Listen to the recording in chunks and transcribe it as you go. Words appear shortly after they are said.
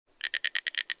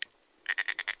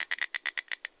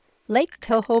Lake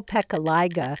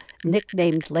Tohopekaliga,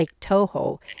 nicknamed Lake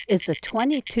Toho, is a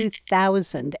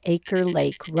 22,000-acre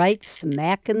lake right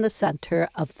smack in the center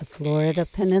of the Florida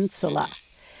Peninsula.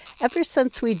 Ever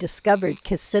since we discovered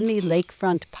Kissimmee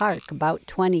Lakefront Park about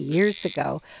 20 years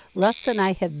ago, Russ and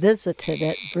I have visited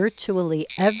it virtually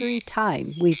every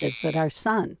time we visit our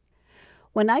son.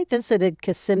 When I visited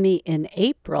Kissimmee in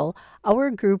April,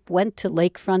 our group went to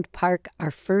Lakefront Park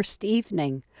our first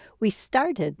evening. We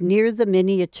started near the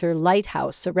miniature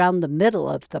lighthouse around the middle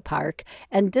of the park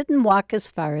and didn't walk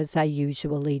as far as I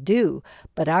usually do,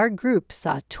 but our group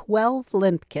saw 12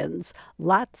 limpkins,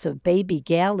 lots of baby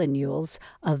gallinules,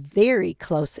 a very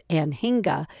close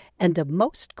anhinga, and a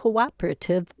most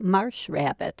cooperative marsh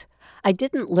rabbit. I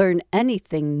didn't learn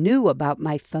anything new about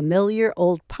my familiar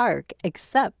old park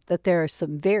except that there are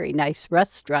some very nice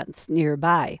restaurants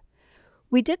nearby.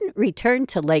 We didn't return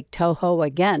to Lake Toho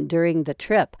again during the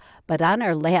trip, but on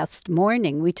our last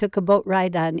morning we took a boat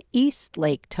ride on East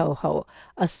Lake Toho,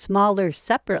 a smaller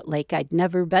separate lake I'd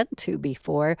never been to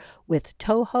before, with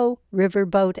Toho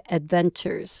Riverboat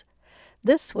Adventures.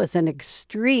 This was an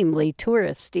extremely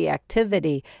touristy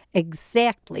activity,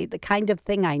 exactly the kind of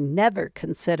thing I never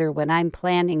consider when I'm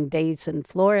planning days in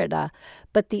Florida.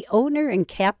 But the owner and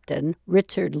captain,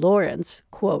 Richard Lawrence,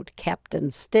 quote,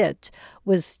 Captain Stitch,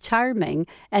 was charming,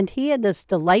 and he and his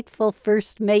delightful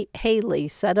first mate Haley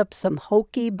set up some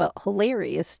hokey but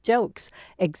hilarious jokes,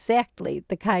 exactly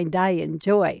the kind I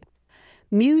enjoy.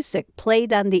 Music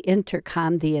played on the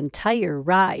intercom the entire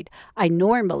ride. I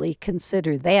normally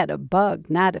consider that a bug,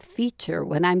 not a feature,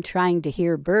 when I'm trying to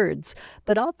hear birds,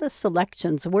 but all the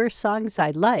selections were songs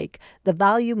I like. The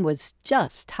volume was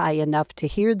just high enough to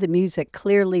hear the music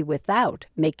clearly without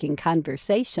making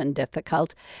conversation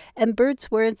difficult, and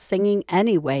birds weren't singing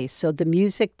anyway, so the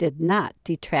music did not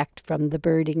detract from the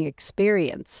birding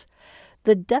experience.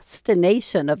 The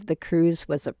destination of the cruise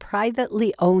was a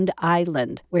privately owned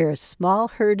island where a small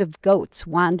herd of goats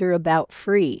wander about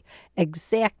free,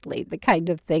 exactly the kind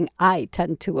of thing I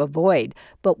tend to avoid.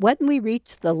 But when we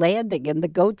reached the landing and the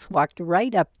goats walked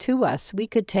right up to us, we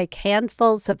could take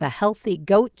handfuls of a healthy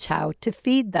goat chow to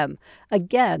feed them.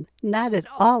 Again, not at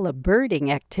all a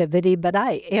birding activity, but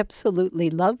I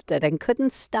absolutely loved it and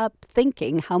couldn't stop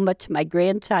thinking how much my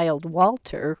grandchild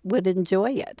Walter would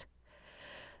enjoy it.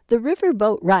 The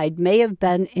riverboat ride may have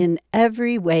been in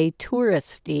every way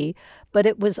touristy, but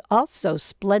it was also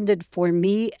splendid for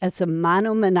me as a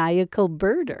monomaniacal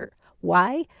birder.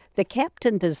 Why? The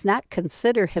captain does not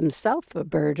consider himself a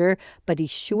birder, but he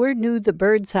sure knew the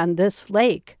birds on this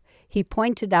lake. He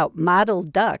pointed out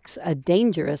mottled ducks, a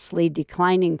dangerously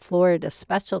declining Florida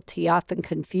specialty often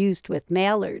confused with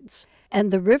mallards. And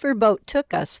the riverboat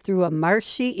took us through a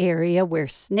marshy area where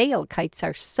snail kites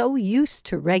are so used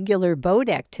to regular boat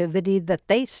activity that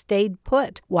they stayed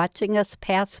put, watching us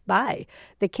pass by.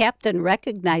 The captain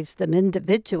recognized them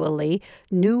individually,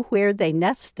 knew where they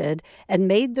nested, and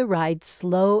made the ride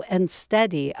slow and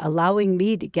steady, allowing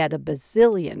me to get a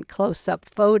bazillion close-up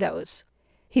photos.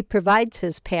 He provides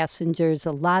his passengers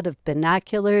a lot of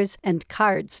binoculars and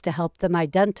cards to help them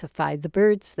identify the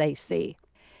birds they see.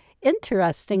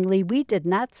 Interestingly, we did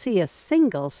not see a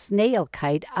single snail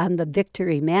kite on the Victor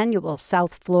Emanuel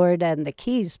South Florida and the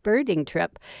Keys birding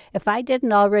trip. If I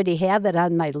didn't already have it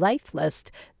on my life list,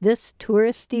 this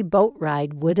touristy boat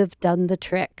ride would have done the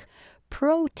trick.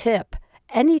 Pro tip: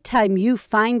 anytime you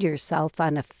find yourself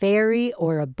on a ferry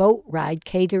or a boat ride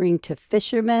catering to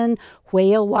fishermen,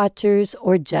 whale watchers,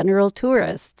 or general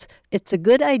tourists, it's a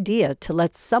good idea to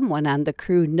let someone on the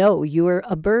crew know you're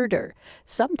a birder.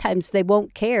 Sometimes they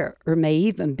won't care or may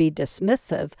even be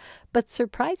dismissive, but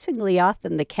surprisingly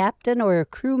often the captain or a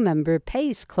crew member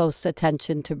pays close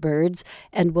attention to birds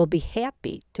and will be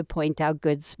happy to point out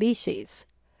good species.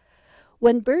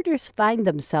 When birders find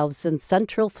themselves in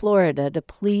Central Florida to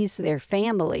please their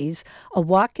families, a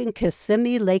walk in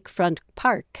Kissimmee Lakefront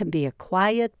Park can be a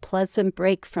quiet, pleasant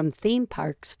break from theme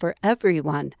parks for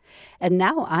everyone. And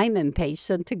now I'm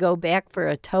impatient to go back for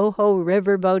a Toho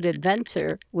riverboat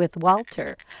adventure with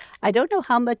Walter. I don't know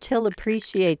how much he'll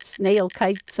appreciate snail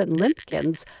kites and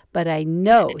limpkins, but I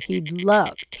know he'd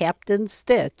love Captain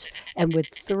Stitch and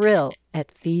would thrill at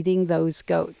feeding those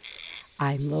goats.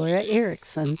 I'm Laura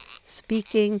Erickson,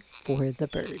 speaking for the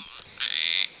birds.